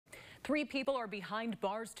Three people are behind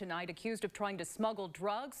bars tonight accused of trying to smuggle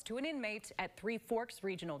drugs to an inmate at Three Forks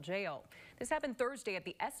Regional Jail. This happened Thursday at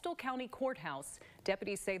the Estill County Courthouse.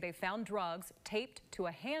 Deputies say they found drugs taped to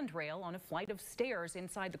a handrail on a flight of stairs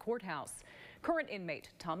inside the courthouse. Current inmate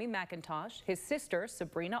Tommy McIntosh, his sister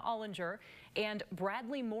Sabrina Ollinger, and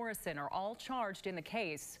Bradley Morrison are all charged in the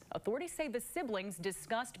case. Authorities say the siblings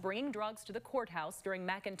discussed bringing drugs to the courthouse during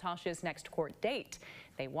McIntosh's next court date.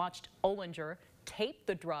 They watched Ollinger tape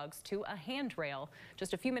the drugs to a handrail.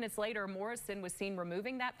 Just a few minutes later, Morrison was seen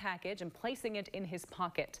removing that package and placing it in his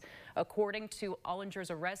pocket. According to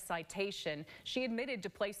Ollinger's arrest citation, she admitted to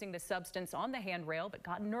placing the substance on the handrail but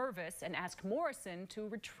got nervous and asked Morrison to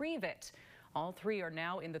retrieve it. All three are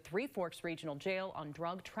now in the Three Forks Regional Jail on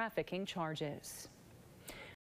drug trafficking charges.